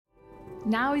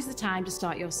Now is the time to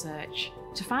start your search,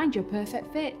 to find your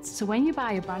perfect fit. So when you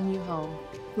buy a brand new home,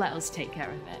 let us take care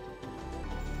of it.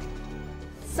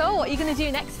 So, what are you going to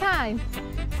do next time?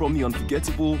 From the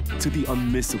unforgettable to the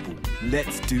unmissable,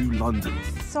 let's do London.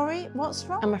 Sorry, what's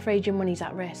wrong? I'm afraid your money's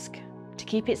at risk. To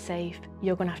keep it safe,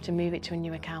 you're going to have to move it to a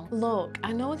new account. Look,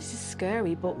 I know this is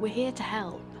scary, but we're here to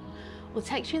help. We'll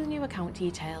text you the new account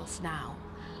details now,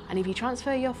 and if you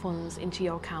transfer your funds into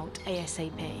your account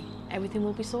ASAP, everything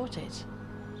will be sorted.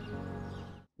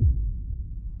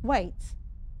 Wait,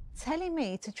 telling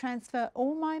me to transfer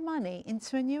all my money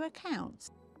into a new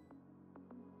account?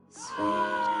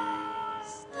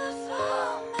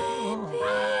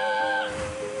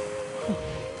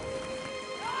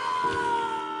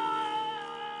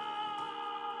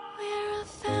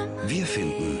 Wir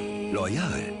finden, loyal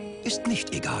ist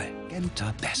nicht egal.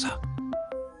 Genter besser.